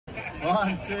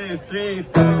1, 2, 3,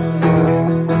 4.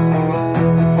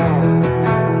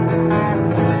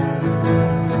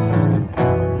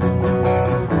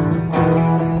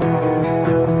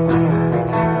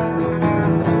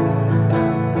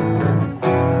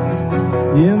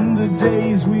 In the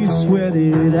days we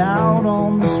sweated out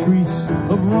on the streets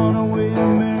of runaway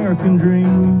American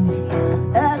dreams,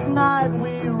 at night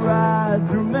we ride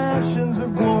through mansions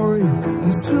of glory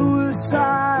and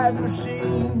suicide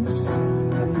machines,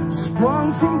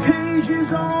 sprung from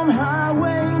cages on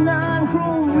Highway 9,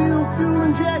 chrome wheel fuel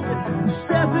injected and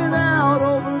stepping out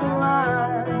over the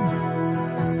line.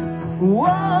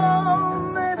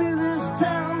 Whoa, maybe this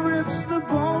town rips the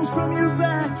bones from your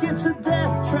back. It's a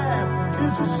death trap,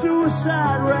 it's a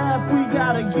suicide rap. We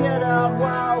gotta get out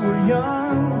while we're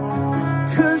young,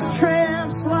 'cause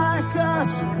tramps like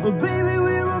us, well, baby,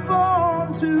 we were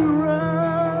born to run.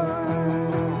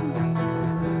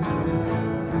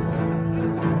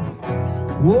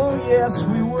 Oh yes,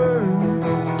 we were.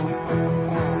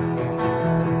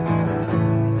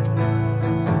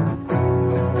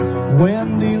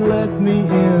 Wendy, let me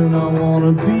in. I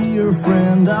wanna be your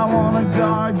friend. I wanna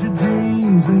guard your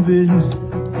dreams and visions.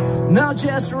 Now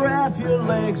just wrap your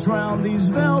legs round these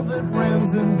velvet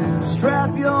rims and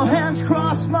strap your hands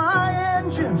across my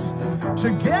engines.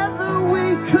 Together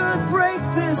we could break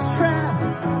this trap.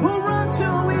 We'll run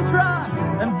till we drop,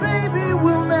 and baby,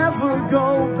 we'll never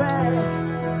go back.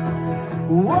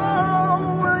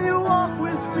 Whoa, will you walk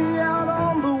with me out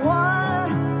on the wire?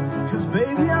 'Cause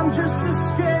baby, I'm just a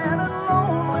scared and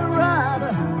lonely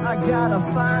rider. I gotta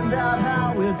find out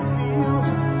how it feels.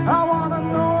 I wanna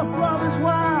know if love is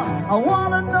wild. I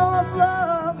wanna know if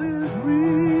love is real.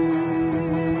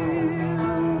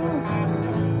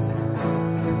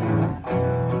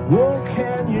 Oh,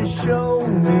 can you show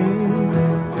me?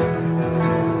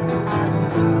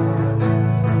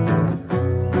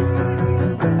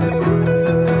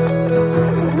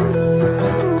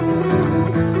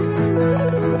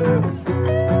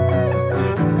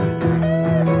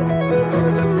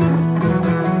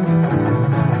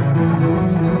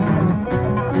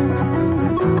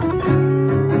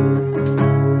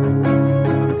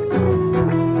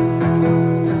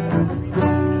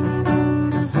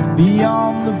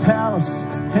 Beyond the palace,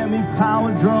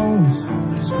 hemi-powered drones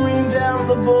scream down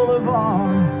the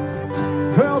boulevard.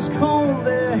 Girls comb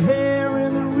their hair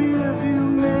in the rearview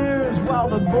mirrors while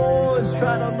the boys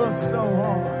try to look so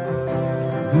hard.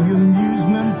 The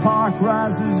amusement park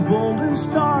rises bold and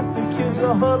stark. The kids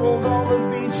are huddled on the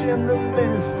beach in the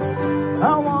mist.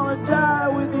 I wanna die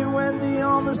with you, Wendy,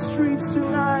 on the streets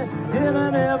tonight in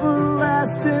an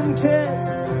everlasting kiss.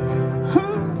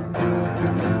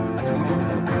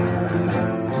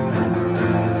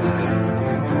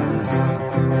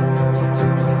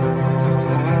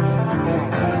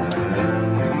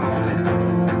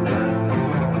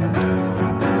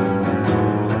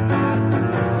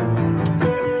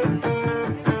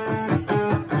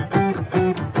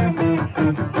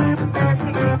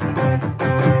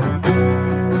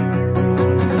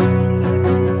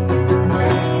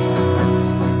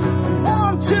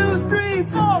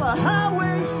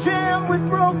 With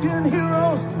broken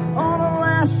heroes on a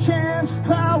last chance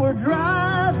power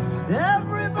drive.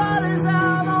 Everybody's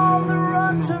out on the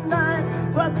run tonight,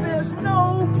 but there's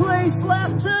no place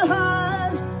left to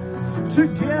hide.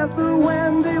 Together,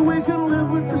 Wendy, we can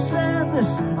live with the sadness.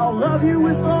 I'll love you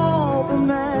with all the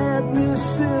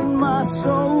madness in my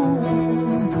soul.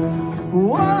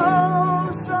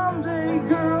 Whoa, someday,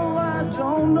 girl, I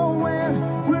don't know when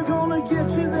we're gonna get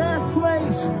to that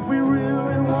place we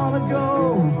really wanna go.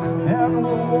 And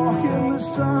we'll walk in the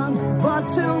sun, but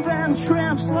till then,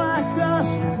 tramps like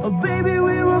us, baby,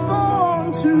 we were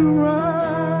born to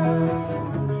run.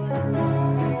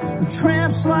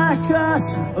 Tramps like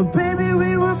us, baby,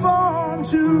 we were born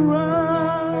to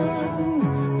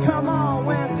run. Come on,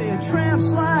 Wendy,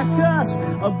 tramps like us,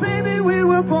 baby, we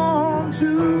were born to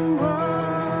run.